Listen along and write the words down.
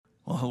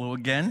Well, hello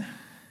again.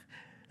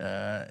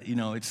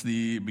 It's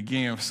the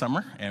beginning of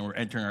summer, and we're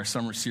entering our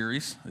summer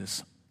series,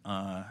 this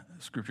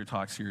scripture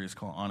talk series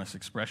called Honest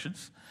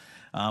Expressions.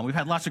 We've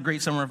had lots of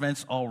great summer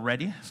events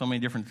already. So many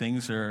different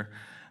things are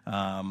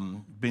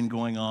been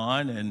going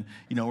on, and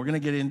we're going to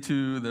get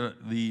into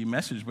the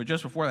message. But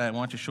just before that, I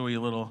want to show you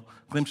a little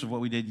glimpse of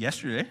what we did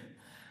yesterday.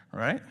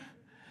 Right?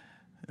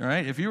 All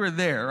right. If you were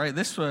there, right,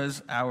 this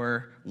was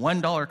our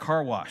 $1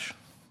 car wash.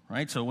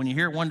 Right, so when you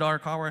hear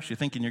 $1 car wash, you're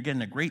thinking you're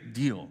getting a great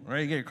deal,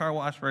 right? You get your car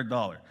wash for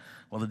 $1.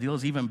 Well, the deal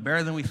is even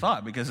better than we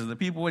thought, because as the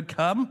people would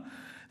come,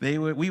 we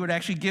would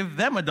actually give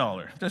them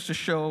 $1 just to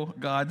show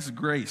God's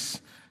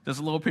grace. Just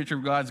a little picture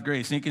of God's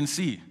grace, and you can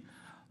see,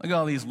 look at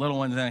all these little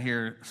ones out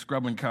here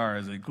scrubbing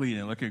cars and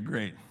cleaning, looking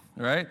great,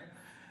 right?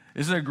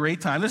 This is a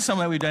great time. This is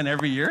something that we've done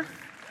every year.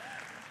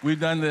 We've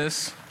done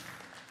this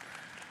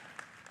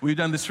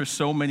for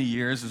so many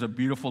years. It's a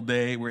beautiful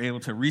day. We're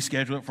able to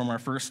reschedule it from our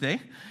first day,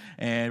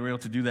 and we're able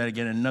to do that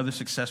again. Another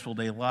successful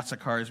day. Lots of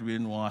cars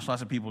being washed.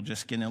 Lots of people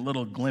just getting a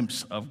little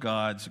glimpse of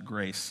God's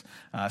grace.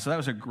 So that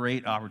was a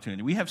great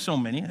opportunity. We have so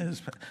many,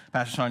 as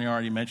Pastor Sonia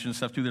already mentioned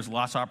stuff too. There's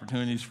lots of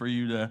opportunities for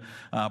you to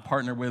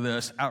partner with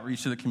us,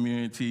 outreach to the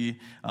community,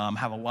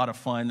 have a lot of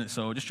fun.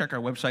 So just check our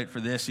website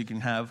for this. You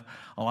can have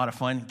a lot of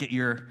fun. Get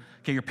your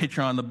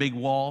picture on the big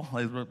wall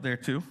up there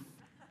too.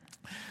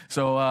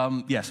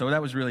 So so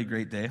that was really a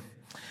great day.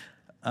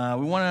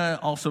 We want to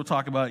also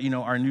talk about,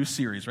 our new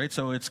series, right?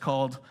 So it's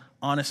called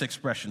Honest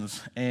Expressions,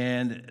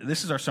 and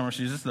this is our summer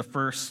series. This is the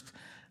first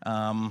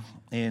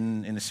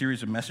in a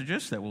series of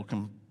messages that we'll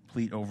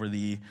complete over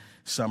the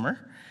summer.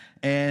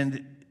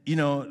 And,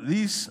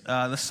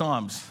 the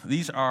Psalms,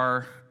 these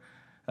are,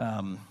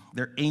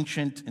 they're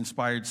ancient,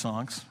 inspired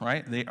songs,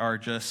 right? They are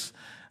just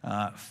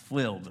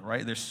filled,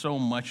 right? There's so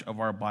much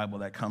of our Bible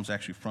that comes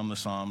actually from the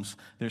Psalms.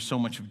 There's so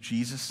much of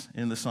Jesus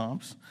in the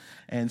Psalms.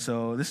 And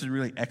so this is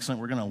really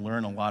excellent. We're going to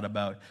learn a lot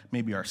about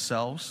maybe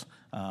ourselves,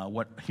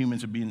 what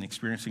humans have been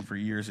experiencing for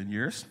years and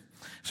years.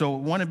 So I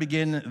want to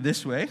begin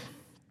this way.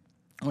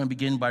 I want to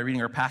begin by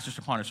reading our passage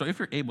to ponder. So if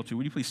you're able to,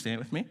 would you please stand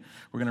with me?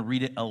 We're going to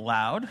read it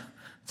aloud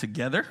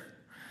together.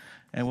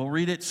 And we'll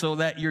read it so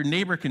that your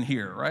neighbor can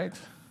hear, right?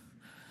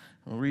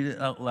 We'll read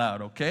it out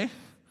loud, okay?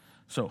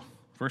 So,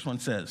 first one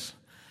says,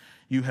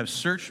 "You have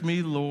searched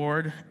me,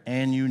 Lord,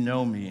 and you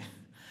know me.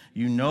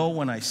 You know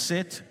when I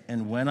sit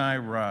and when I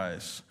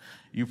rise.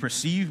 You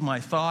perceive my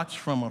thoughts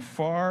from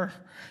afar.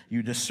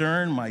 You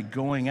discern my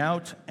going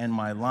out and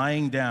my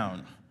lying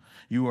down.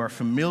 You are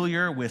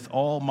familiar with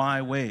all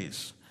my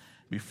ways.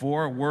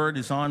 Before a word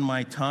is on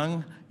my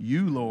tongue,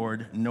 you,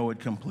 Lord, know it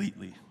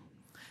completely.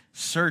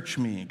 Search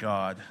me,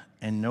 God,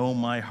 and know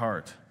my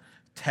heart.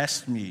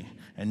 Test me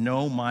and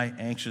know my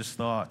anxious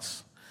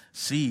thoughts.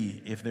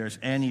 See if there's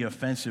any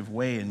offensive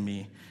way in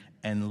me,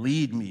 and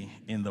lead me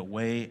in the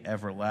way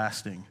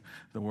everlasting."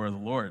 The word of the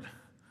Lord.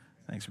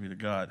 Thanks be to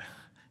God.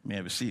 You may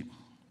have a seat.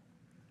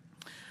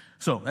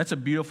 So that's a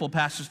beautiful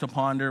passage to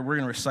ponder. We're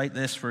going to recite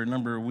this for a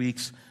number of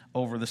weeks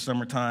over the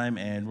summertime,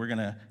 and we're going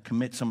to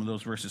commit some of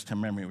those verses to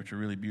memory, which are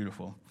really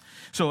beautiful.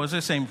 So as I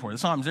was saying before, the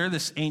Psalms, they're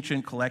this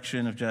ancient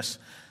collection of just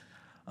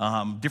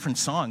different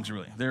songs,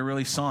 really. They're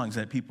really songs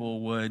that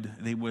people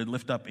would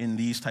lift up in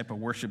these type of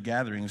worship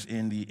gatherings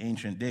in the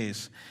ancient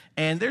days.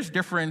 And there's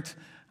different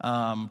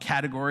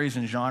categories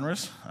and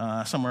genres.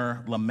 Some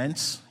are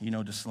laments,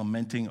 just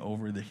lamenting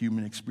over the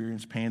human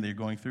experience, pain that you're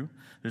going through.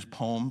 There's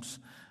poems.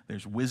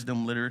 There's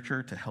wisdom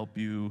literature to help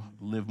you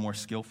live more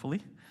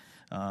skillfully.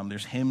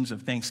 There's hymns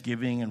of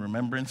thanksgiving and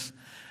remembrance.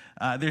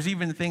 There's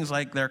even things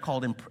like they're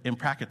called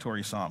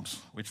imprecatory psalms,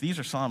 which these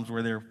are psalms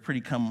where they're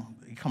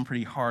come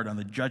pretty hard on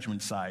the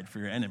judgment side for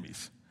your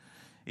enemies.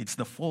 It's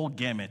the full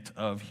gamut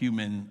of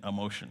human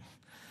emotion.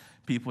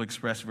 People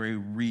express very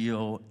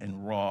real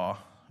and raw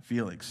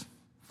feelings.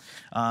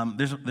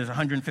 There's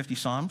 150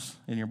 psalms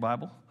in your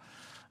Bible.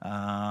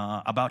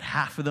 About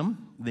half of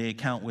them, they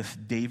account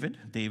with David.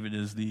 David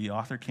is the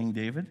author, King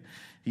David.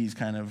 He's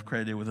kind of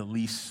credited with at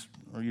least,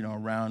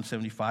 around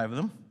 75 of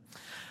them.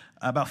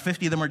 About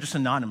 50 of them are just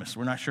anonymous.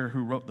 We're not sure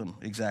who wrote them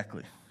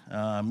exactly.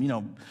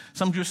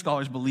 Some Jewish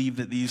scholars believe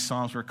that these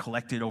psalms were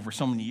collected over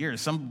so many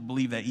years. Some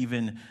believe that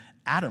even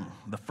Adam,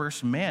 the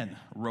first man,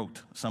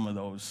 wrote some of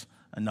those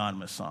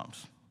anonymous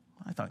psalms.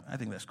 I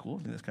think that's cool. I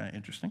think that's kind of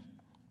interesting.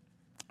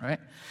 All right?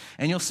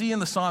 And you'll see in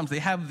the Psalms, they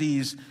have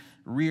these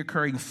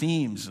reoccurring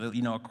themes,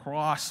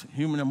 across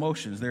human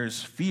emotions.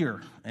 There's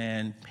fear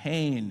and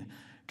pain,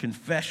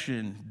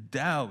 confession,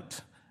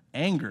 doubt,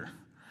 anger.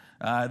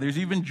 There's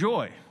even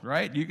joy,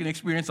 right? You can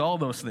experience all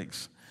those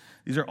things.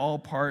 These are all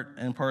part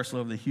and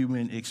parcel of the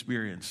human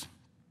experience.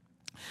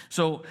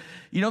 So,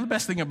 the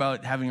best thing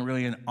about having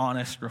really an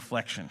honest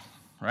reflection,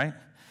 right?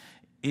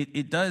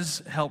 It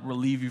does help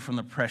relieve you from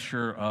the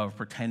pressure of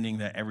pretending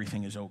that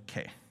everything is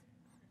okay,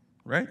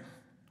 right?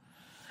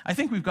 I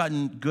think we've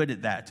gotten good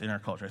at that in our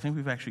culture. I think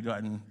we've actually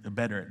gotten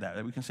better at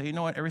that we can say,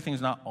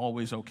 everything's not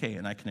always okay,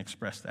 and I can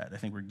express that. I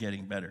think we're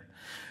getting better.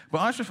 But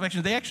honest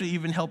reflections, they actually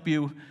even help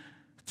you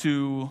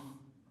to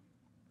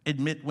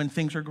admit when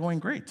things are going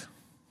great,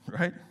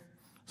 right?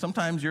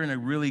 Sometimes you're in a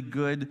really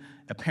good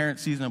apparent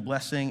season of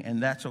blessing,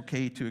 and that's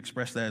okay to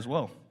express that as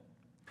well.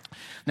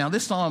 Now,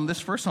 this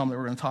first psalm that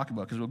we're going to talk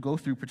about, because we'll go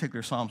through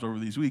particular psalms over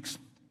these weeks,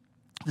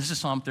 this is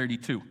Psalm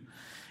 32.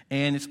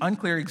 And it's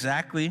unclear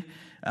exactly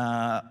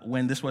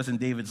when this was in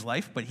David's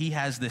life, but he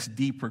has this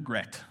deep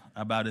regret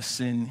about a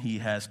sin he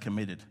has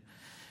committed.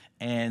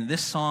 And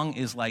this song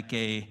is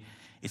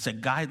it's a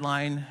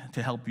guideline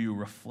to help you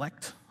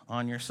reflect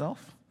on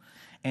yourself,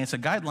 and it's a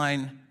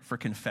guideline for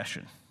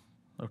confession,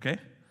 okay?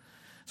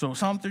 So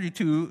Psalm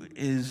 32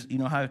 is,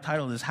 how it's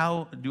titled is,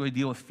 How Do I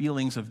Deal with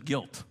Feelings of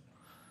Guilt?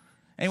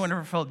 Anyone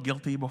ever felt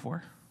guilty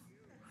before?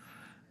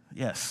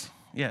 Yes,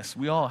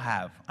 we all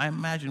have. I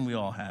imagine we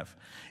all have.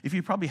 If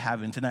you probably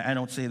haven't, and I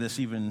don't say this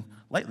even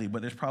lightly,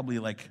 but there's probably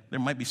there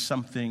might be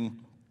something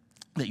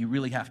that you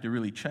really have to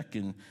really check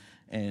and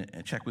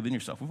check within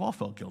yourself. We've all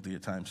felt guilty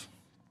at times.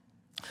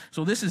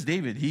 So this is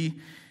David. He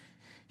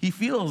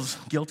feels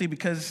guilty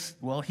because,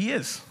 well, he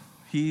is.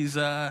 He's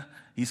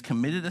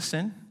committed a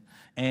sin,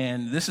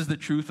 and this is the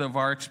truth of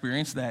our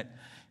experience that,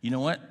 you know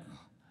what?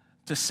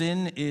 To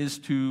sin is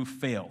to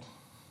fail.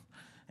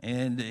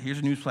 And here's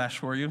a newsflash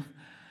for you.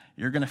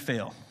 You're going to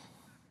fail.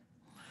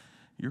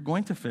 You're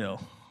going to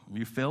fail.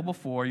 You failed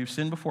before. You've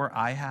sinned before.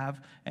 I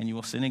have, and you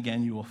will sin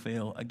again. You will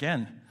fail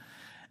again.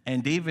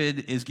 And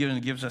David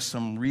gives us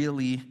some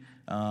really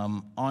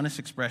honest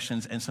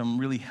expressions and some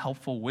really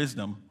helpful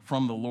wisdom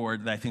from the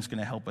Lord that I think is going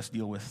to help us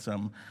deal with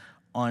some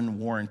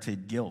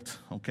unwarranted guilt.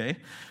 Okay,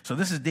 so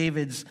this is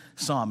David's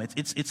psalm.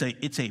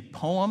 It's a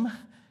poem,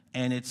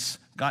 and it's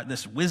got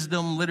this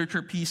wisdom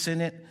literature piece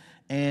in it,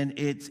 and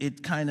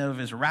it kind of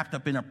is wrapped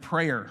up in a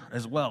prayer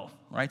as well.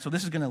 Right, so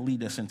this is going to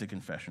lead us into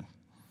confession.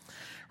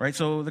 Right,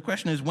 so the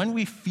question is, when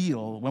we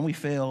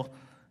fail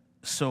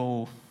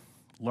so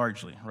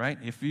largely, right?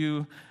 If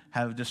you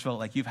have just felt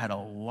like you've had a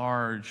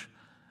large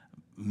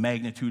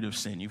magnitude of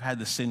sin, you've had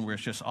the sin where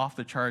it's just off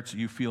the charts,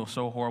 you feel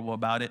so horrible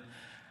about it,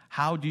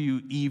 how do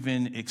you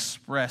even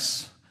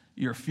express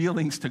your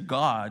feelings to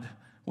God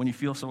when you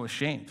feel so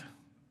ashamed,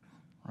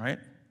 right?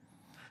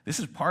 This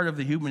is part of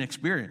the human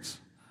experience.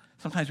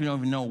 Sometimes we don't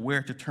even know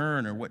where to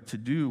turn or what to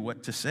do,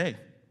 what to say.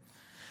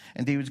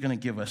 And David's going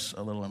to give us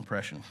a little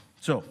impression.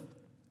 So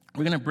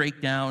we're going to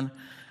break down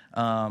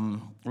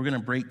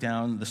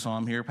the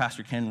psalm here.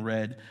 Pastor Ken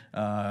read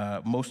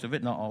most of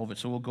it, not all of it.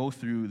 So we'll go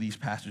through these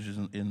passages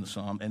in the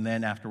psalm, and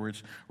then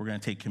afterwards we're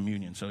going to take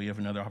communion. So you have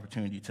another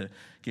opportunity to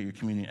get your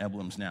communion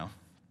emblems now.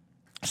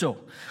 So,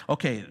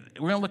 okay,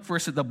 we're going to look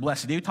first at the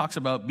blessing. David talks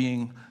about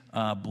being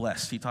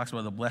blessed. He talks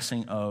about the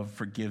blessing of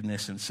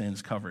forgiveness and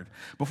sins covered.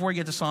 Before we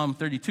get to Psalm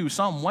 32,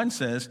 Psalm 1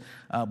 says,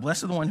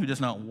 "Blessed is the one who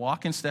does not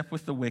walk in step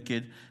with the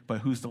wicked, but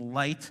whose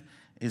delight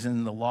is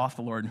in the law of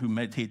the Lord, and who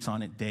meditates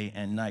on it day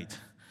and night."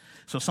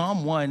 So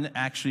Psalm 1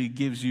 actually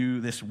gives you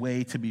this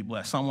way to be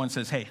blessed. Psalm 1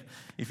 says, hey,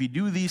 if you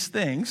do these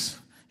things,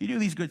 you do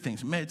these good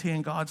things, meditate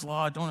on God's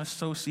law, don't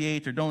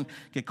associate or don't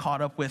get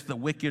caught up with the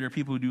wicked or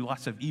people who do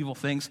lots of evil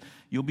things,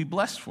 you'll be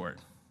blessed for it,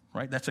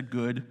 right? That's a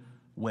good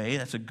way.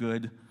 That's a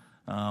good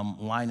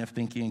line of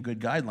thinking and good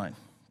guideline.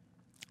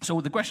 So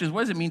the question is,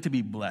 what does it mean to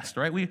be blessed,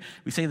 right? We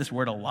say this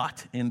word a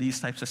lot in these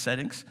types of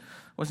settings.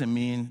 What does it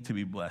mean to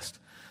be blessed?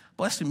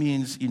 Blessed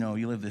means,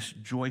 you live this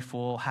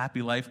joyful,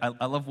 happy life.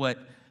 I love what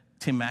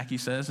Tim Mackey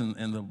says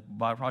in the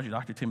Bible Project,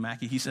 Dr. Tim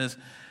Mackey. He says,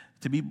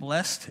 to be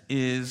blessed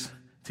is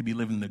to be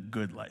living the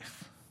good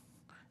life.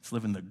 It's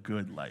living the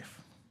good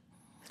life.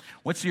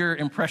 What's your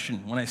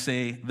impression when I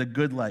say the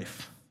good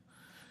life?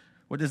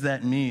 What does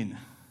that mean?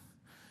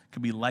 It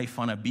could be life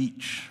on a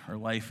beach or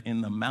life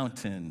in the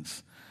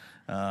mountains,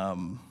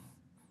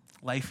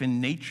 life in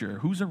nature.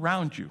 Who's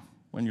around you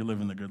when you're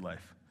living the good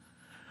life?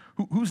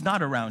 Who's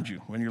not around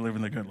you when you're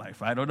living the good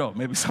life? I don't know.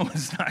 Maybe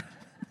someone's not.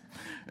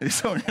 Maybe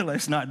someone in your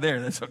life's not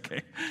there. That's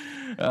okay.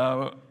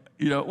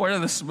 What are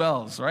the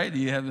smells, right?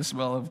 You have the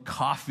smell of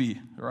coffee,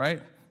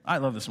 right? I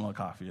love the smell of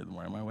coffee in the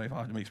morning. My wife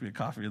often makes me a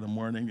coffee in the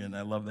morning, and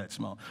I love that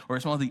smell. Or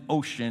the smell of the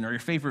ocean, or your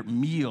favorite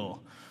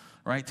meal,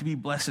 right? To be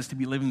blessed is to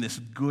be living this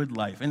good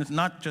life. And it's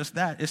not just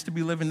that. It's to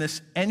be living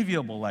this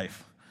enviable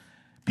life.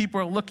 People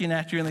are looking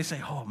at you, and they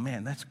say, oh,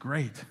 man, that's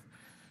great.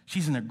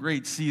 She's in a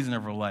great season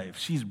of her life.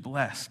 She's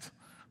blessed,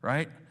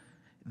 right?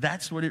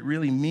 That's what it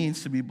really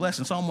means to be blessed.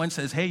 And Psalm 1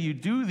 says, hey, you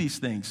do these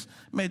things,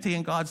 meditate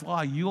on God's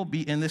law, you'll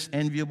be in this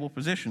enviable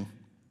position.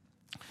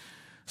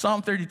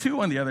 Psalm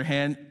 32, on the other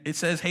hand, it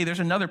says, hey,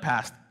 there's another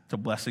path to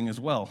blessing as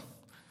well.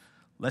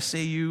 Let's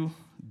say you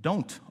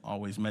don't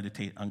always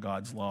meditate on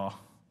God's law,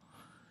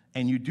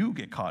 and you do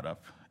get caught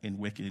up in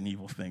wicked and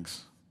evil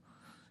things.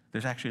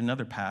 There's actually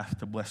another path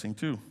to blessing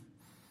too.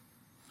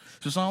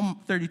 So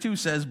Psalm 32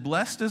 says,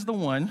 blessed is the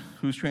one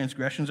whose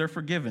transgressions are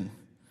forgiven,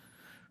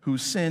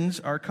 whose sins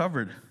are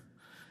covered.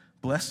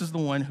 Blessed is the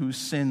one whose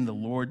sin the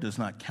Lord does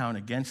not count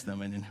against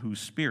them, and in whose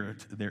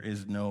spirit there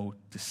is no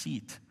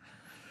deceit.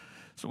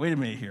 So wait a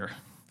minute here.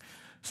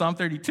 Psalm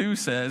 32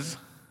 says,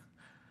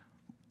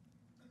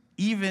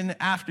 even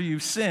after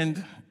you've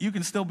sinned, you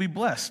can still be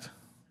blessed.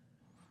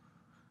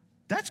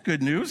 That's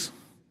good news.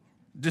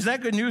 Is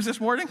that good news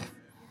this morning?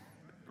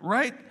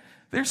 Right?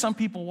 There's some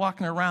people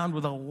walking around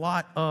with a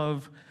lot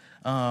of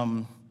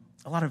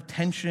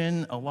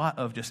tension, a lot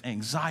of just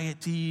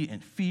anxiety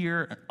and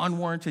fear and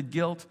unwarranted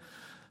guilt.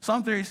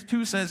 Psalm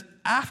 32 says,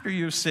 after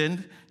you've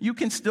sinned, you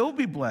can still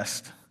be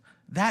blessed.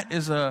 That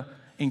is an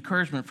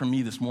encouragement from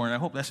me this morning. I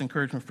hope that's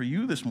encouragement for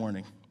you this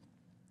morning.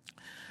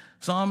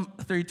 Psalm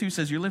 32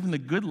 says, you're living the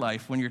good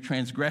life when your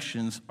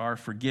transgressions are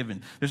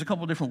forgiven. There's a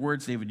couple different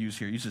words David used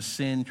here. He uses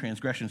sin,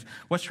 transgressions.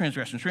 What's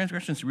transgressions?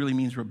 Transgressions really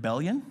means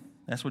rebellion.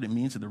 That's what it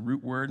means. The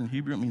root word in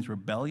Hebrew, it means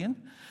rebellion.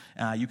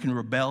 You can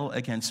rebel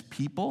against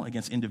people,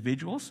 against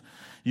individuals.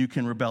 You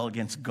can rebel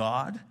against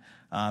God.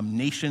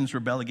 Nations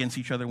rebel against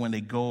each other when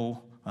they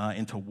go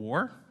into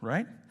war,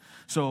 right?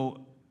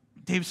 So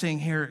David's saying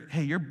here,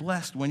 hey, you're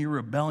blessed when your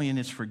rebellion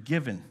is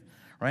forgiven,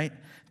 right?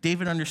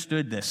 David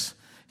understood this.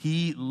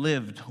 He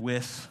lived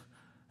with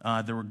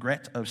the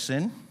regret of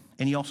sin,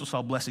 and he also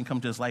saw blessing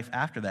come to his life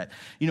after that.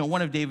 You know,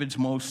 one of David's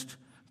most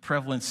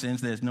prevalent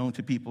sins that is known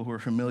to people who are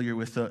familiar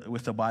with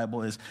the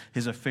Bible is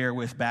his affair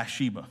with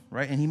Bathsheba,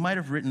 right? And he might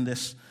have written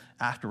this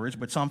afterwards,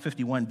 but Psalm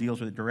 51 deals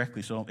with it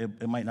directly, so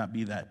it might not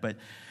be that. But,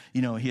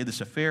 you know, he had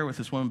this affair with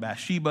this woman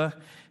Bathsheba.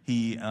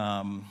 He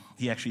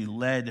actually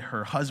led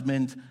her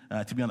husband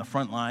to be on the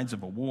front lines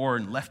of a war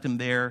and left him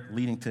there,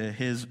 leading to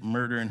his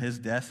murder and his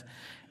death.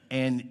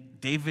 And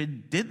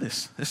David did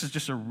this. This is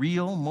just a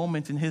real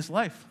moment in his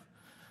life.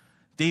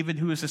 David,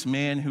 who is this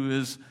man who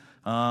is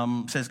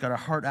says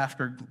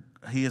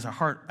he has a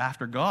heart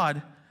after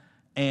God,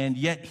 and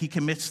yet he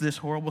commits this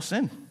horrible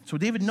sin. So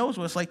David knows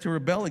what it's like to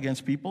rebel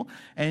against people,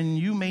 and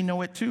you may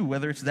know it too,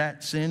 whether it's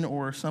that sin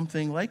or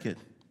something like it.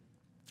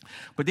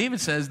 But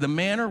David says the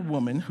man or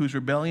woman whose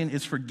rebellion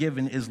is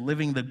forgiven is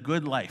living the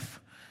good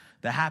life,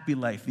 the happy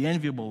life, the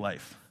enviable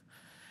life.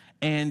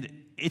 And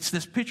it's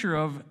this picture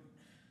of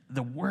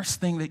the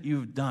worst thing that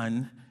you've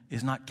done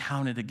is not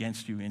counted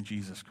against you in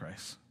Jesus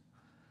Christ.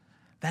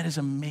 That is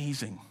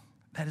amazing.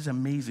 That is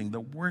amazing. The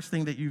worst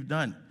thing that you've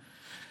done.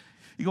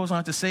 He goes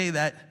on to say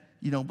that,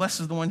 you know,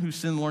 blessed is the one whose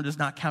sin the Lord does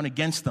not count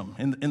against them.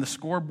 In the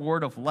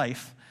scoreboard of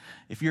life,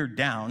 if you're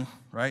down,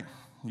 right?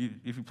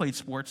 If you played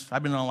sports,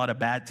 I've been on a lot of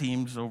bad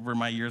teams over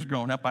my years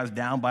growing up. I was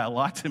down by a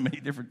lot in many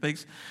different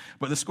things.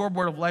 But the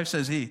scoreboard of life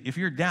says, hey, if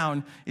you're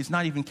down, it's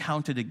not even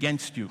counted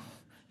against you.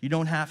 You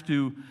don't have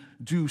to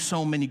do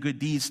so many good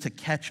deeds to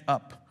catch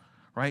up,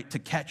 right? To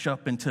catch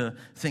up and to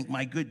think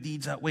my good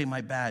deeds outweigh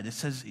my bad. It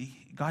says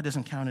God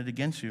doesn't count it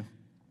against you.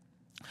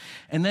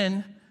 And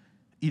then,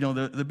 you know,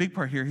 the big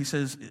part here, he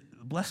says,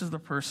 blessed is the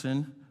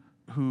person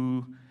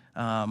whose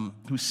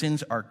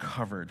sins are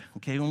covered.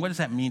 Okay, and what does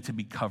that mean to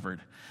be covered?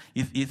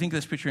 You think of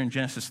this picture in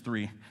Genesis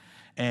 3,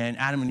 and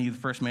Adam and Eve,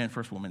 first man,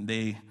 first woman,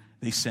 they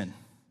sin.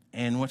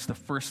 And what's the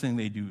first thing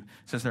they do?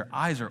 It says their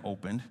eyes are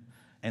opened,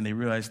 and they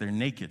realize they're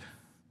naked.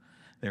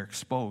 They're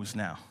exposed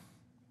now,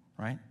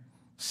 right?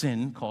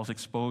 Sin calls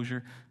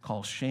exposure,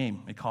 calls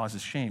shame. It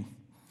causes shame.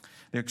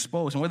 They're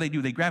exposed, and what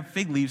do? They grab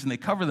fig leaves and they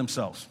cover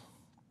themselves,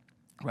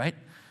 right?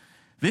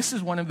 This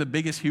is one of the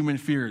biggest human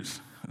fears,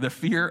 the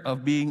fear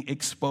of being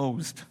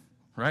exposed,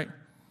 right?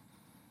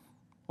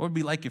 What would it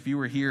be like if you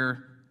were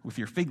here with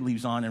your fig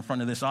leaves on in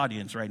front of this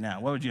audience right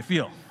now? What would you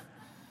feel?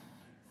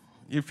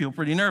 You'd feel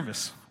pretty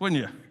nervous,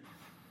 wouldn't you?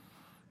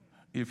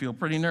 You'd feel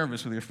pretty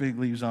nervous with your fig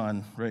leaves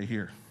on right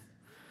here.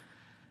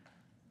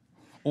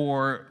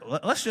 Or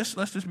let's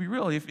just be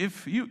real.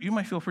 If you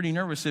might feel pretty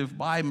nervous if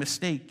by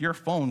mistake your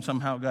phone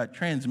somehow got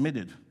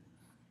transmitted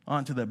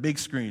onto the big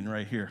screen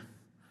right here.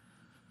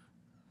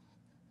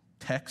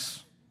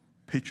 Texts,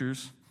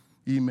 pictures,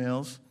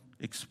 emails,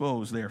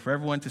 exposed there for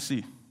everyone to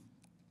see.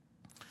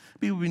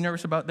 People would be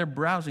nervous about their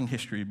browsing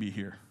history to be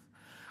here.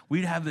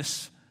 We'd have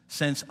this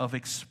sense of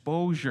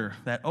exposure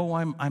that, oh,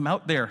 I'm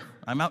out there.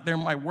 I'm out there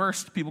my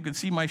worst. People can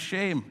see my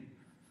shame,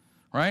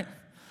 right?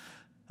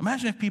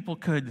 Imagine if people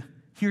could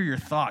hear your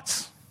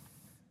thoughts.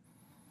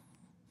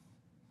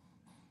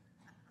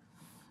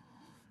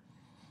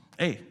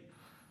 Hey,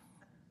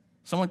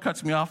 someone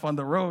cuts me off on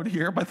the road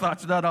here. My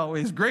thoughts are not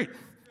always great.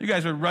 You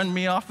guys would run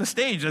me off the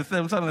stage. That's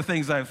some of the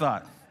things I've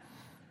thought.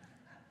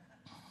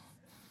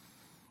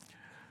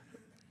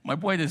 My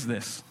point is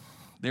this.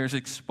 There's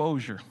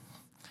exposure.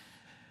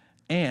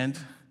 And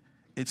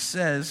it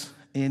says,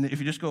 if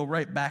you just go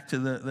right back to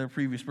the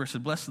previous verse,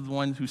 blessed is the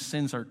one whose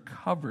sins are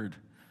covered,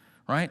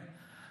 right?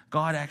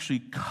 God actually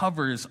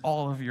covers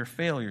all of your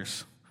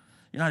failures.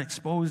 You're not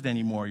exposed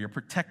anymore. You're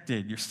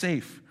protected. You're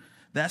safe.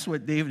 That's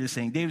what David is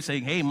saying. David's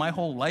saying, hey, my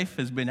whole life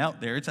has been out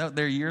there. It's out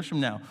there years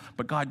from now.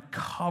 But God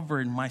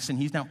covered my sin.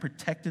 He's now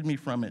protected me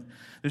from it.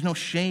 There's no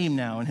shame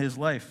now in his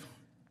life.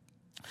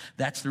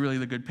 That's really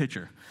the good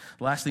picture.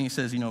 The last thing he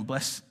says,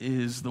 blessed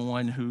is the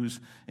one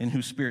in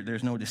whose spirit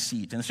there's no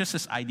deceit. And it's just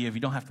this idea of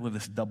you don't have to live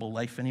this double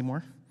life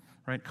anymore,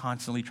 right?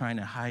 Constantly trying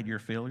to hide your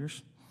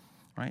failures,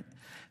 right?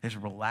 There's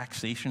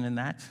relaxation in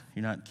that.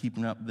 You're not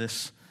keeping up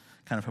this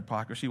kind of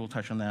hypocrisy. We'll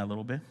touch on that a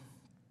little bit.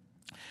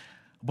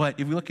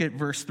 But if we look at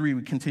verse 3,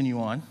 we continue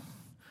on.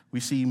 We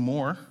see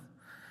more.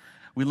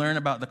 We learn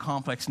about the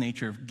complex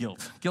nature of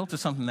guilt. Guilt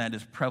is something that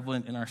is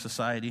prevalent in our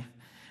society,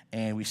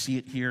 and we see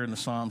it here in the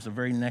Psalms. The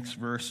very next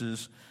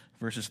verses,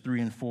 verses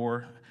 3 and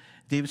 4.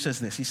 David says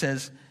this. He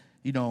says,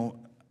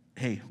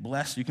 hey,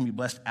 blessed, you can be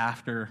blessed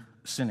after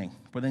sinning.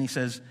 But then he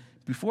says,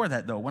 before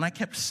that, though, when I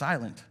kept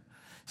silent,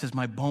 he says,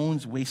 my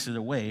bones wasted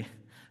away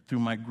through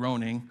my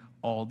groaning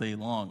all day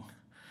long.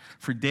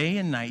 For day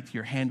and night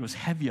your hand was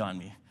heavy on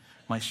me.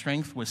 My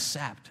strength was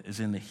sapped as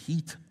in the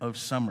heat of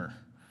summer.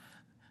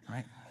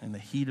 Right? In the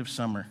heat of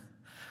summer.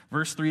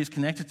 Verse 3 is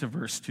connected to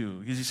verse 2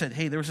 because he said,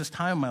 hey, there was this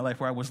time in my life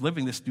where I was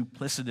living this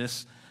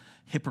duplicitous,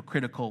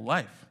 hypocritical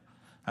life.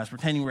 I was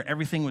pretending where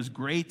everything was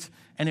great,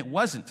 and it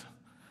wasn't.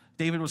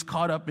 David was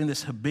caught up in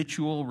this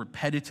habitual,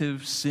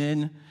 repetitive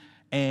sin,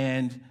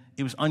 and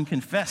it was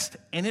unconfessed,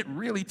 and it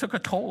really took a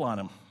toll on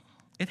him.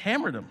 It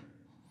hammered him.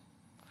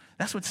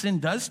 That's what sin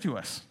does to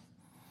us,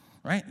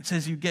 right? It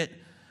says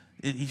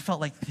he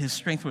felt like his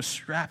strength was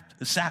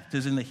sapped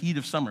as in the heat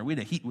of summer. We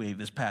had a heat wave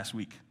this past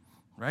week,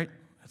 right?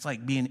 It's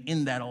like being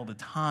in that all the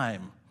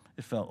time,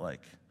 it felt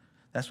like.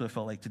 That's what it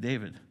felt like to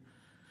David.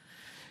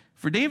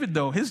 For David,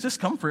 though, his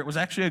discomfort was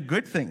actually a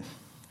good thing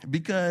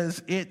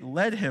because it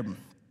led him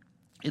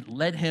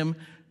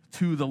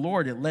to the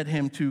Lord. It led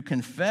him to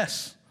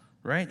confess,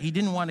 right? He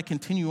didn't want to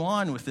continue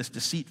on with this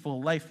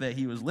deceitful life that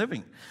he was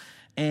living.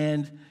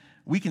 And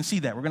we can see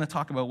that. We're going to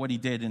talk about what he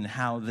did and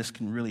how this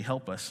can really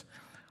help us.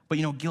 But,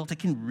 guilt, it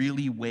can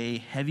really weigh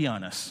heavy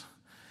on us.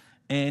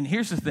 And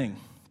here's the thing.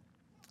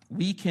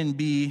 We can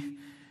be,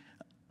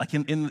 like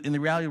in the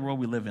reality world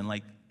we live in,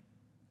 like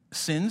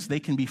sins, they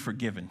can be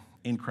forgiven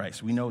in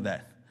Christ. We know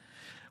that.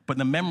 But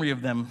the memory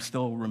of them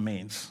still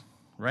remains,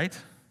 right?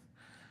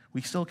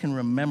 We still can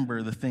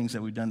remember the things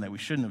that we've done that we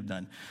shouldn't have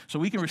done. So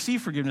we can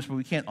receive forgiveness, but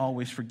we can't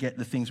always forget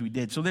the things we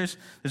did. So there's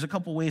a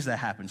couple ways that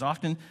happens.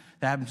 Often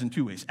that happens in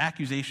two ways,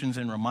 accusations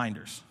and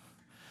reminders.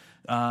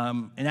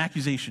 An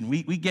accusation,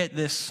 we get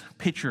this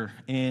picture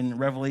in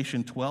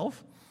Revelation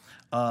 12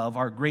 of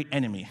our great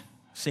enemy,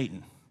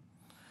 Satan.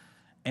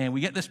 And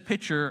we get this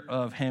picture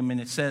of him, and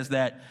it says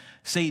that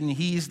Satan,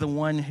 he's the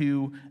one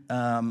who,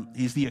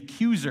 he's the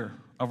accuser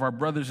of our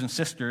brothers and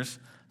sisters,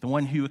 the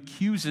one who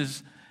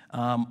accuses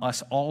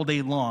us all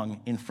day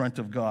long in front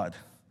of God.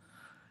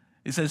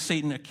 It says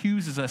Satan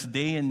accuses us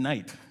day and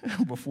night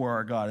before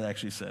our God, it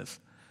actually says.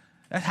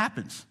 That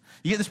happens.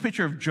 You get this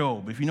picture of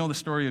Job, if you know the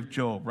story of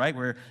Job, right,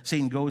 where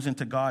Satan goes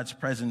into God's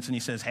presence and he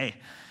says, hey,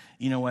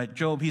 you know what,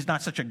 Job, he's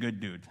not such a good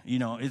dude.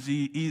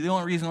 The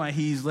only reason why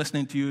he's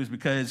listening to you is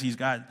because he's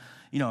got,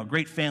 a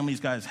great family, he's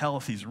got his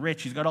health, he's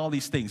rich, he's got all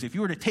these things. If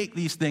you were to take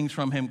these things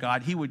from him,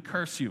 God, he would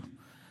curse you.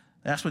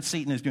 That's what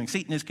Satan is doing.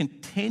 Satan is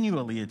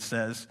continually, it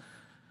says,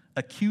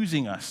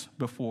 accusing us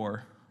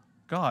before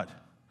God.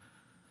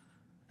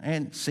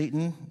 And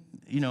Satan,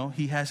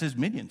 he has his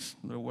minions,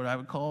 what I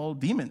would call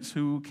demons,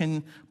 who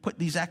can put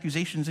these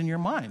accusations in your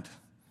mind.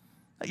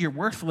 That you're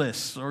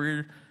worthless,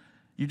 or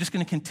you're just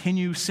going to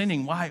continue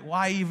sinning.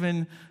 Why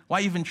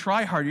even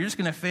try hard? You're just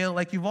going to fail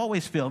like you've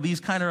always failed.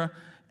 These kind of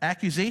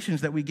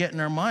accusations that we get in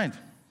our mind.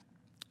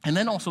 And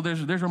then also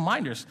there's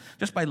reminders.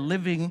 Just by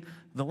living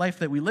the life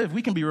that we live,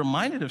 we can be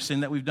reminded of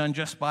sin that we've done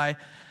just by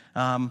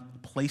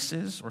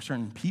places or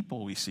certain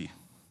people we see.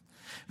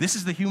 This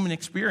is the human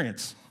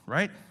experience,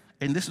 right?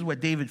 And this is what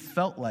David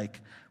felt like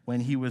when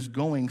he was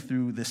going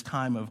through this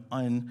time of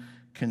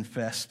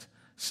unconfessed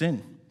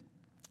sin.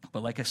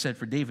 But like I said,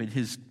 for David,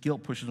 his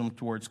guilt pushes him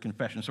towards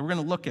confession. So we're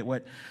going to look at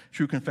what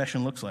true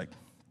confession looks like.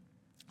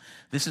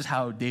 This is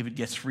how David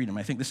gets freedom.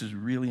 I think this is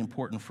really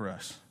important for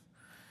us.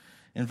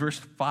 In verse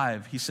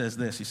 5, he says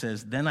this. He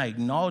says, then I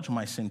acknowledged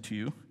my sin to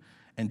you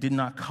and did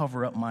not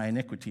cover up my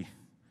iniquity.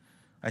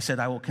 I said,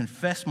 I will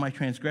confess my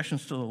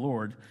transgressions to the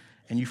Lord,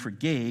 and you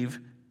forgave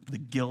the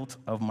guilt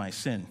of my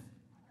sin.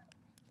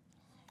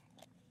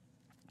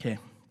 Okay.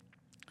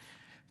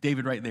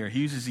 David right there, he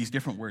uses these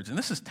different words. And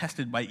this is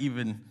tested by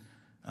even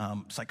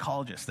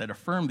psychologists that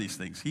affirm these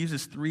things. He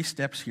uses 3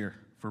 steps here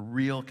for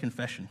real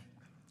confession.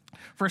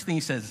 First thing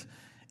he says,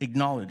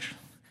 acknowledge.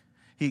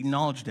 He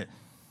acknowledged it.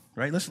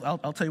 Right?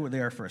 I'll tell you what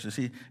they are first.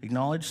 He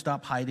acknowledge,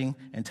 stop hiding,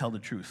 and tell the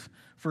truth.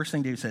 First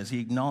thing David says, he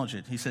acknowledged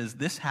it. He says,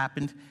 this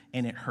happened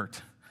and it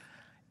hurt.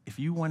 If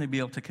you want to be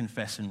able to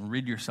confess and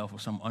rid yourself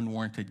of some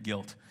unwarranted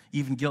guilt,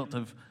 even guilt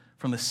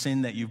from the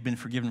sin that you've been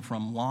forgiven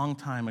from long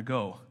time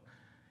ago,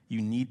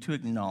 you need to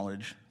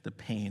acknowledge the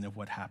pain of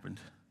what happened.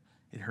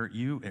 It hurt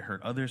you, it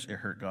hurt others, it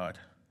hurt God.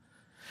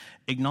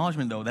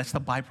 Acknowledgement, though, that's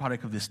the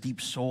byproduct of this deep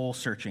soul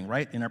searching,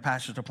 right? In our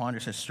passage to ponder,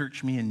 it says,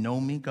 search me and know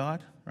me,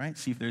 God, right?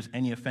 See if there's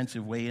any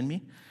offensive way in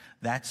me.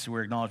 That's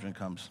where acknowledgement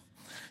comes.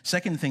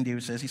 Second thing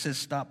David says, he says,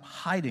 stop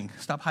hiding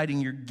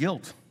your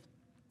guilt.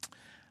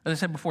 As I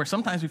said before,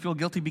 sometimes we feel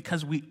guilty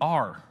because we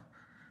are,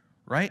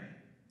 right?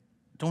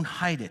 Don't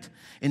hide it.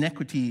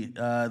 Iniquity,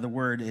 the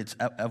word, it's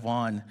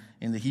avon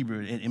in the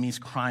Hebrew. It means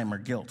crime or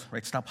guilt,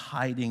 right? Stop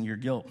hiding your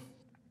guilt.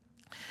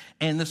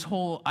 And this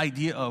whole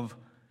idea of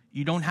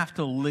you don't have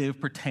to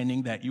live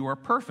pretending that you are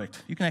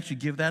perfect. You can actually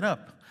give that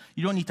up.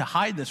 You don't need to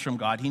hide this from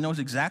God. He knows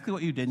exactly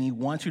what you did, and he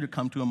wants you to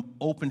come to him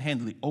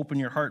open-handedly, open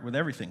your heart with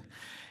everything.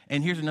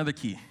 And here's another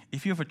key.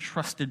 If you have a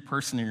trusted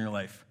person in your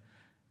life,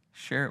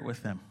 share it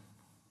with them.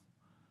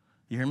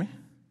 You hear me?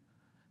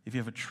 If you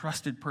have a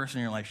trusted person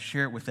in your life,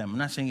 share it with them. I'm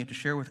not saying you have to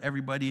share it with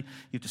everybody. You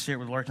have to share it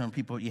with a large number of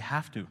people. You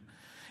have to.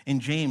 In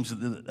James, in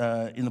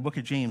the book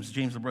of James,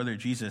 James, the brother of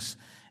Jesus,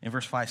 in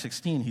verse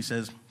 5:16, he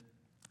says,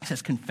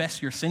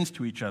 confess your sins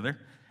to each other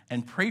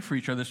and pray for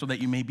each other so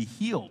that you may be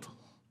healed.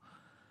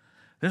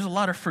 There's a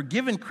lot of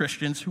forgiven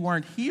Christians who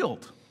aren't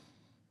healed.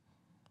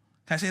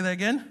 Can I say that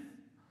again?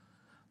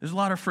 There's a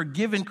lot of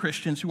forgiven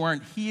Christians who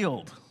aren't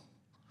healed.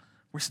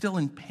 We're still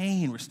in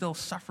pain. We're still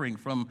suffering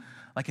from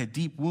like a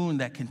deep wound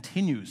that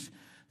continues.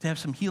 To have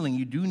some healing,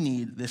 you do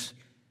need this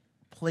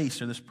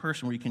place or this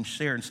person where you can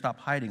share and stop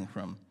hiding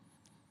from.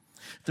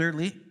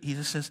 Thirdly,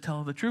 Jesus says,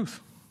 tell the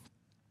truth,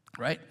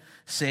 right?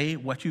 Say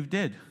what you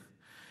did.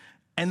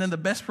 And then the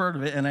best part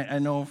of it, and I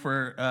know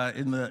for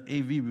in the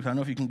AV, I don't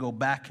know if you can go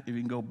back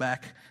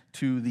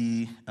to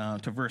the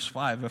to verse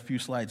 5, a few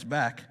slides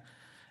back.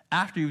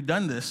 After you've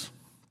done this,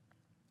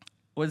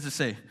 what does it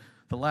say?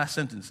 The last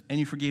sentence, and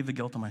you forgave the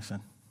guilt of my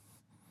sin.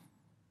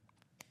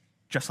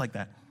 Just like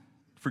that,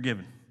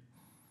 forgiven.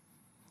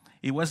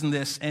 It wasn't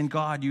this, and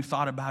God, you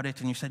thought about it,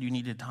 and you said you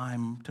needed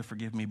time to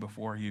forgive me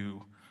before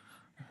you.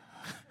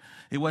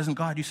 It wasn't,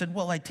 God, you said,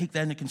 well, I take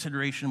that into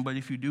consideration, but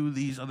if you do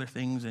these other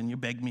things and you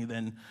beg me,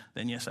 then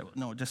yes, I will.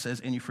 No, it just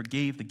says, and you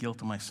forgave the guilt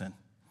of my sin.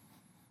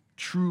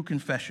 True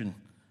confession.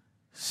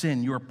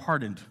 Sin, you are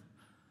pardoned.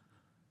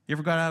 You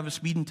ever got out of a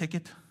speeding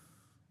ticket?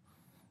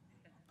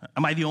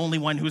 Am I the only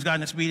one who's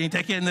gotten a speeding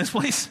ticket in this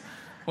place?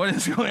 What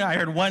is going on? I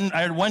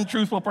heard one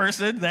truthful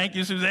person. Thank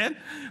you, Suzanne.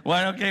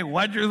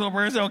 One truthful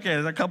person. Okay,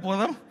 there's a couple of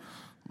them.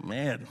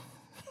 Man.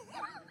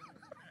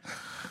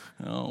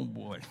 Oh,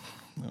 boy.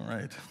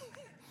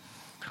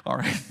 All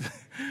right.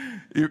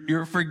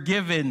 You're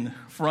forgiven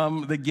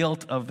from the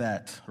guilt of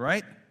that,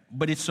 right?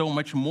 But it's so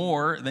much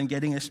more than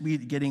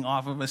getting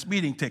off of a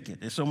speeding ticket.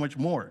 It's so much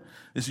more.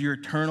 This is your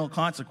eternal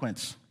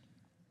consequence,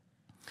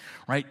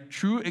 right?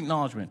 True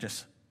acknowledgement,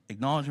 just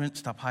acknowledgement,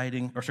 stop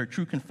hiding,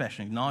 true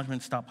confession,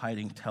 acknowledgement, stop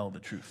hiding, tell the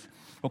truth.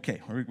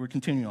 Okay, we're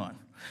continuing on.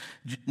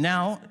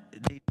 Now,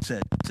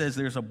 David says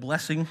there's a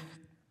blessing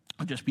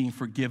of just being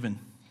forgiven,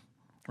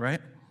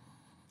 right?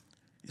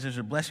 He says there's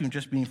a blessing of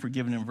just being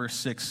forgiven in verse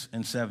 6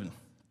 and 7.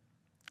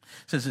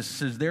 It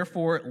says,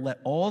 therefore, let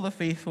all the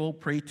faithful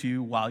pray to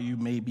you while you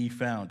may be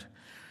found.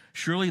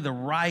 Surely the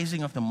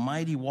rising of the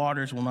mighty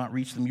waters will not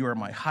reach them. You are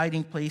my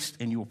hiding place,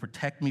 and you will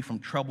protect me from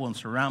trouble and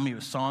surround me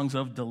with songs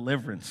of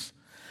deliverance.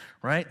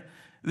 Right?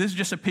 This is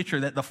just a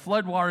picture that the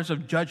floodwaters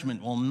of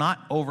judgment will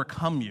not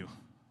overcome you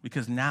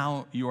because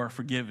now you are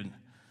forgiven.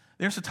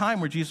 There's a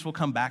time where Jesus will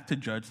come back to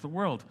judge the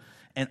world.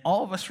 And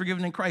all of us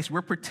forgiven in Christ,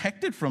 we're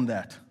protected from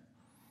that.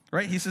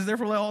 Right? He says,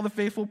 therefore, let all the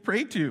faithful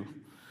pray to you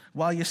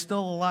while you're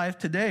still alive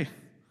today.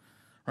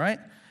 Right?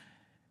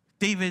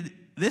 David,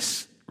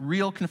 this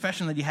real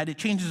confession that he had, it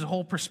changes his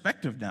whole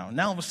perspective now.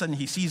 Now, all of a sudden,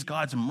 he sees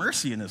God's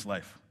mercy in his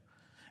life.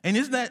 And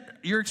isn't that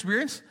your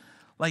experience?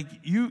 Like,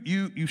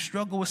 you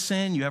struggle with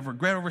sin, you have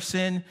regret over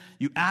sin,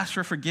 you ask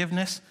for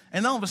forgiveness,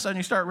 and all of a sudden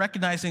you start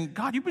recognizing,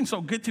 God, you've been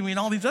so good to me in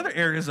all these other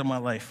areas of my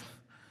life.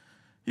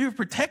 You've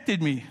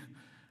protected me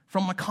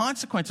from the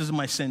consequences of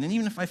my sin. And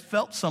even if I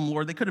felt some,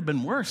 Lord, they could have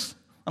been worse.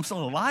 I'm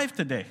still alive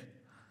today,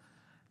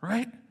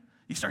 right?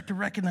 You start to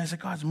recognize that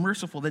God's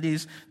merciful, that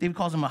David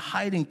calls him a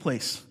hiding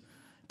place,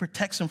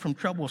 protects him from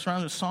trouble,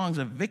 surrounds with songs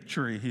of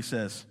victory, he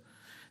says.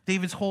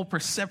 David's whole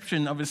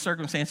perception of his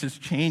circumstances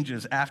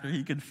changes after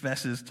he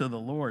confesses to the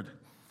Lord.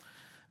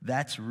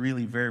 That's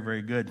really very,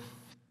 very good.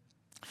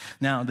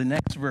 Now, the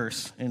next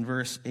verse, in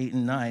verse 8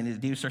 and 9,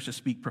 David starts to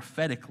speak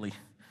prophetically.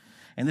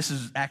 And this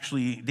is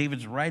actually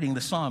David's writing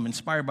the psalm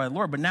inspired by the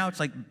Lord, but now it's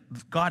like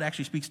God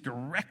actually speaks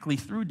directly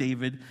through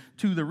David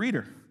to the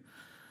reader.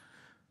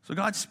 So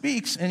God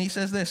speaks, and he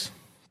says this.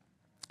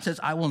 He says,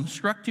 I will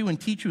instruct you and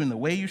teach you in the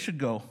way you should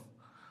go.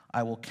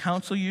 I will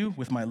counsel you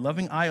with my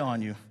loving eye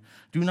on you.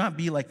 Do not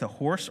be like the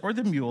horse or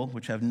the mule,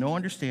 which have no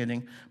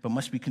understanding, but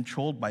must be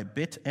controlled by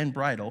bit and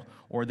bridle,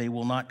 or they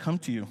will not come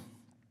to you.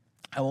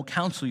 I will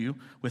counsel you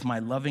with my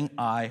loving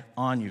eye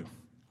on you.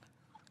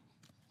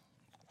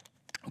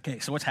 Okay,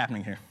 so what's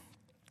happening here?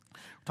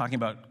 We're talking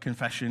about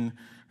confession,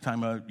 we're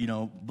talking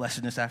about,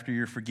 blessedness after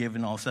you're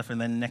forgiven, all this stuff, and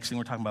then next thing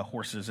we're talking about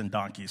horses and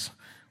donkeys.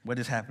 What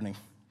is happening?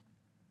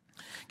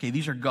 Okay,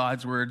 these are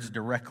God's words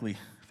directly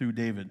through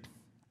David.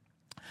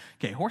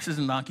 Okay, horses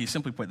and donkeys,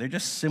 simply put, they're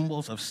just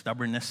symbols of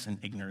stubbornness and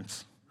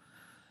ignorance.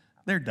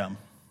 They're dumb.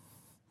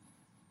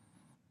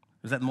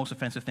 Was that the most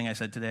offensive thing I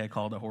said today? I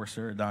called a horse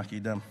or a donkey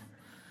dumb.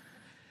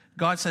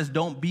 God says,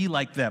 don't be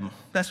like them.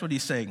 That's what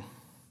he's saying.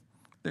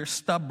 They're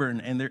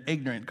stubborn and they're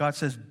ignorant. God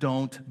says,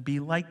 don't be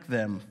like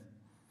them.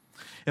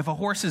 If a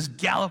horse is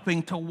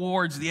galloping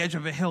towards the edge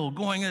of a hill,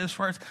 going as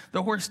far as,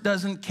 the horse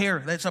doesn't care.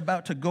 That's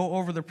about to go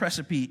over the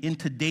precipice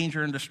into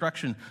danger and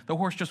destruction. The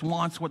horse just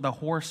wants what the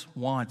horse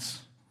wants.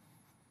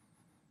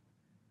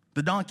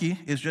 The donkey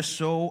is just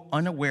so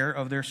unaware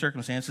of their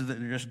circumstances that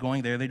they're just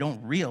going there. They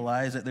don't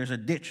realize that there's a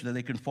ditch that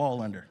they can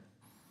fall under.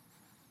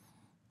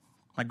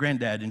 My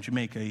granddad in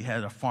Jamaica, he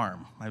had a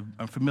farm.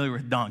 I'm familiar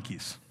with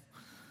donkeys.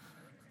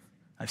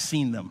 I've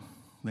seen them.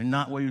 They're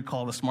not what you'd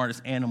call the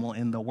smartest animal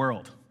in the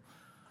world.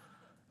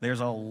 There's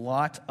a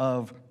lot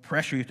of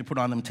pressure you have to put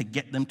on them to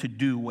get them to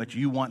do what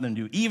you want them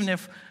to do, even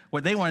if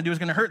what they want to do is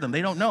going to hurt them.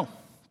 They don't know.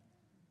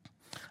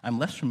 I'm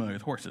less familiar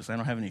with horses. I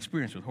don't have any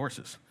experience with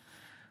horses.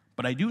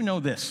 But I do know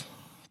this.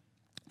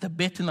 The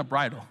bit and the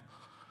bridle.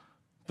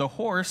 The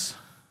horse,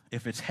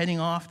 if it's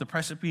heading off the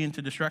precipice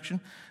into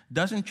destruction,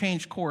 doesn't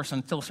change course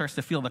until it starts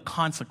to feel the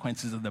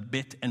consequences of the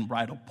bit and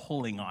bridle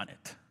pulling on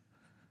it.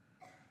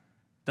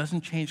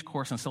 Doesn't change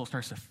course until it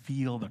starts to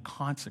feel the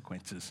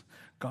consequences.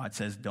 God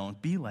says,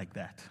 don't be like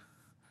that.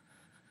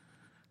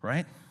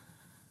 Right?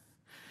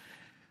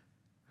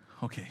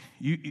 Okay,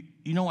 you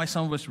know why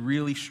some of us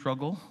really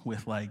struggle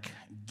with like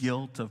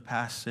guilt of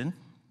past sin?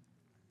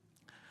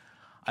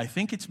 I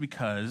think it's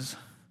because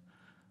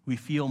we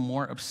feel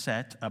more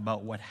upset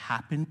about what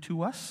happened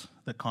to us,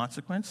 the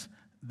consequence,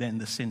 than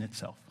the sin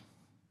itself.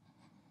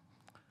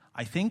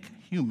 I think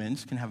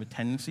humans can have a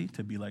tendency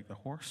to be like the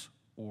horse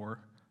or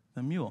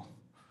the mule.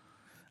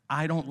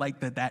 I don't like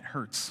that that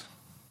hurts,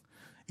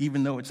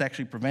 even though it's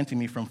actually preventing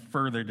me from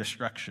further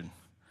destruction.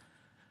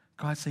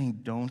 God's saying,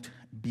 don't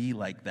be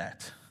like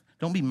that.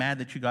 Don't be mad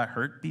that you got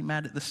hurt. Be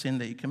mad at the sin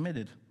that you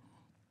committed.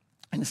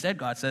 And instead,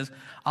 God says,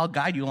 I'll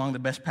guide you along the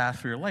best path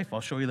for your life. I'll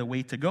show you the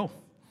way to go.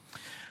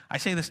 I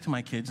say this to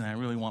my kids, and I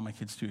really want my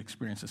kids to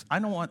experience this. I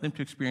don't want them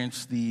to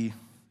experience the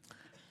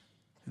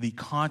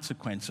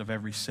consequence of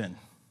every sin.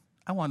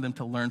 I want them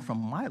to learn from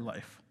my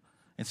life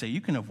and say, you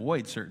can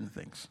avoid certain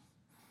things.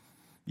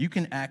 You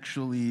can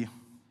actually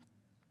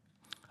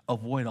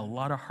avoid a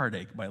lot of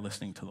heartache by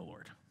listening to the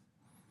Lord.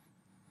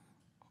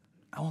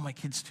 I want my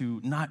kids to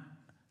not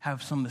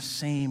have some of the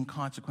same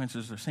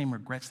consequences or same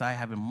regrets that I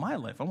have in my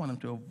life. I want them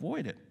to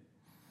avoid it.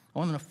 I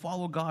want them to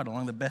follow God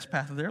along the best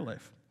path of their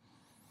life.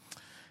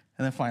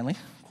 And then finally,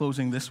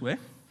 closing this way,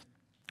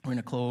 we're going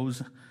to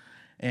close,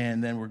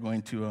 and then we're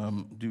going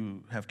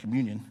to have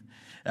communion.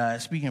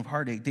 Speaking of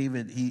heartache,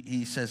 David,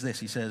 he says this.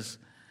 He says,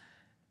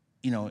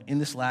 in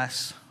this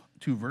last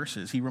 2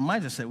 verses, he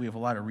reminds us that we have a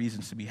lot of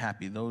reasons to be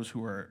happy, those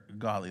who are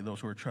godly, those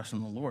who are trusting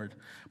the Lord.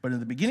 But in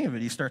the beginning of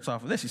it, he starts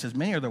off with this. He says,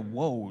 many are the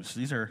woes.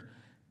 These are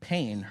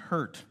pain,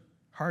 hurt,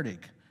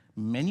 heartache.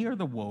 Many are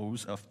the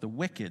woes of the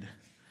wicked,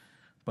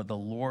 but the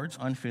Lord's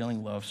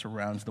unfailing love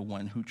surrounds the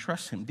one who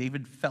trusts him.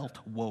 David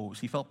felt woes.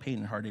 He felt pain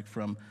and heartache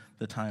from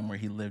the time where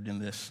he lived in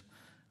this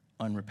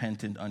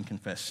unrepentant,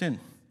 unconfessed sin.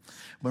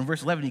 But in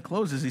verse 11, he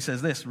closes, he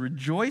says this,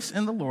 rejoice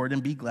in the Lord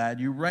and be glad,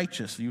 you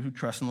righteous, you who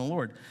trust in the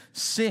Lord.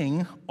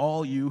 Sing,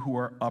 all you who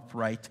are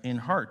upright in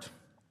heart.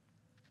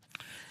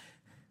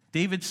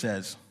 David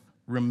says,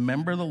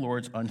 remember the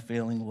Lord's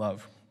unfailing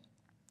love.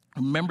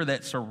 Remember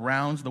that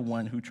surrounds the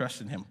one who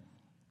trusts in him.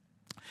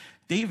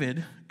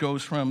 David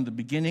goes from the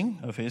beginning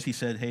of he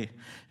said, hey,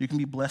 you can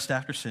be blessed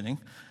after sinning.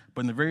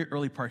 But in the very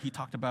early part, he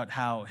talked about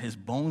how his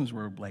bones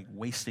were like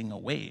wasting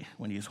away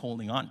when he was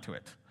holding on to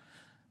it.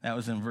 That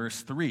was in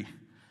verse 3.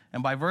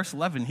 And by verse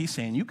 11, he's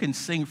saying, you can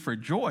sing for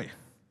joy.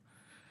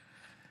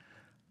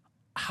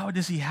 How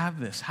does he have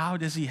this? How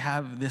does he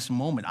have this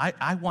moment?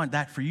 I want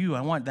that for you.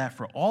 I want that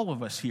for all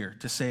of us here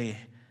to say,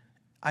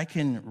 I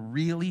can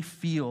really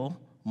feel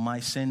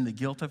my sin, the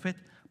guilt of it,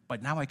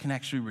 but now I can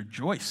actually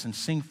rejoice and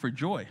sing for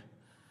joy.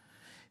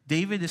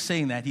 David is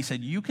saying that. He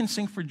said, you can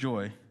sing for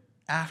joy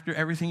after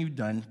everything you've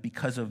done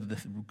because of the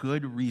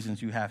good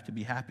reasons you have to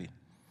be happy.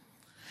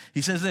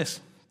 He says this.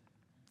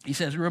 He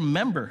says,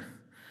 remember,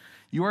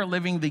 you are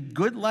living the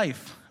good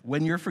life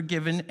when you're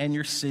forgiven and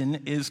your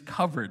sin is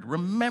covered.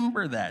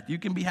 Remember that. You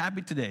can be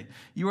happy today.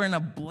 You are in a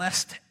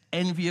blessed,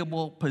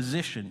 enviable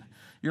position.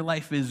 Your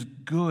life is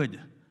good.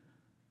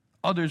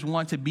 Others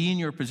want to be in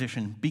your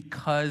position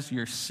because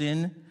your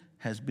sin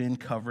has been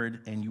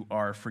covered and you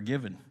are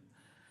forgiven.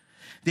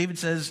 David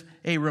says,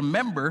 hey,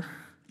 remember,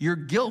 your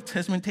guilt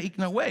has been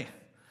taken away.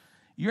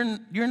 You're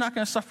not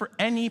going to suffer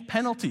any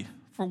penalty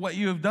for what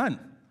you have done.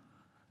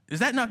 Is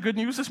that not good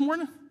news this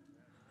morning?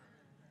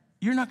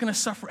 You're not going to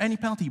suffer any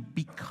penalty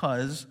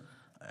because,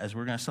 as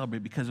we're going to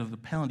celebrate, because of the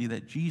penalty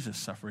that Jesus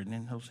suffered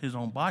in his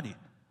own body.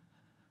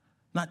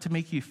 Not to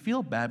make you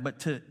feel bad, but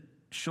to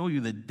show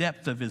you the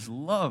depth of his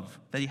love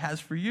that he has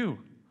for you.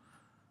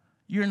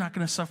 You're not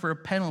going to suffer a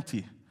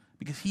penalty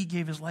because he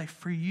gave his life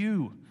for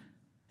you,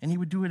 and he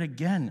would do it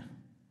again.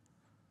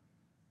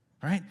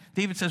 Right?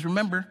 David says,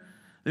 remember,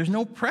 there's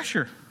no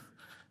pressure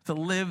to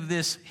live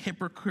this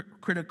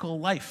hypocritical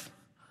life.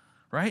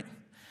 Right?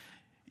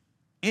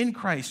 In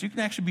Christ, you can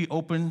actually be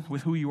open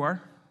with who you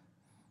are.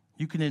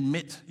 You can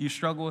admit you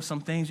struggle with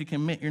some things. You can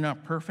admit you're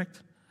not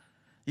perfect.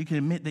 You can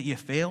admit that you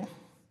fail.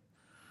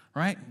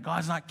 Right?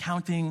 God's not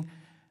counting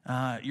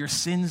your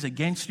sins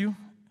against you.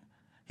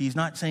 He's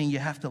not saying you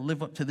have to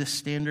live up to this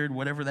standard,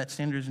 whatever that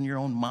standard is in your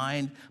own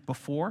mind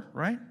before,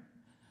 right?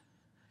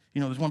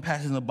 There's one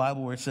passage in the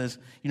Bible where it says,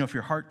 if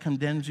your heart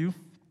condemns you,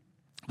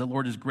 the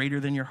Lord is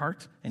greater than your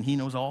heart, and he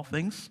knows all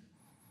things,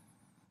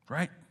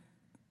 right?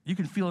 You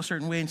can feel a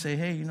certain way and say,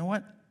 hey, you know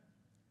what?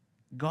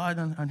 God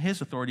on his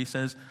authority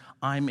says,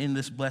 I'm in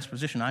this blessed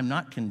position. I'm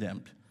not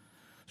condemned.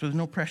 So there's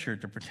no pressure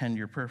to pretend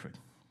you're perfect.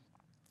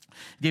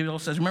 David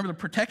also says, remember the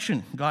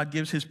protection God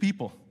gives his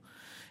people.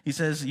 He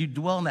says, you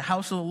dwell in the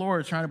house of the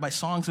Lord, surrounded by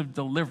songs of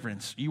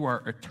deliverance. You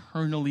are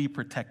eternally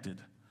protected,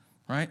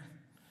 right?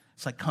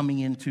 It's like coming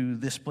into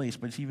this place,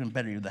 but it's even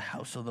better. You're the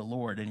house of the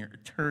Lord, and you're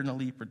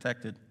eternally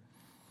protected.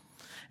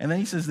 And then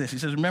he says this. He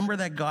says, remember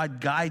that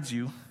God guides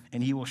you,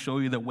 and he will show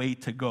you the way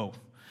to go.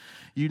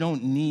 You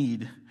don't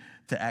need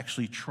to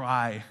actually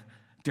try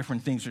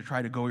different things or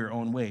try to go your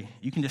own way.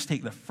 You can just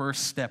take the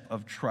first step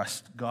of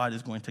trust. God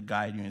is going to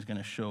guide you, and he's going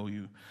to show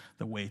you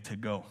the way to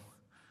go.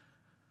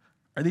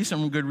 Are these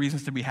some good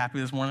reasons to be happy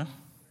this morning?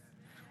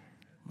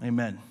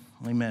 Amen.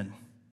 Amen.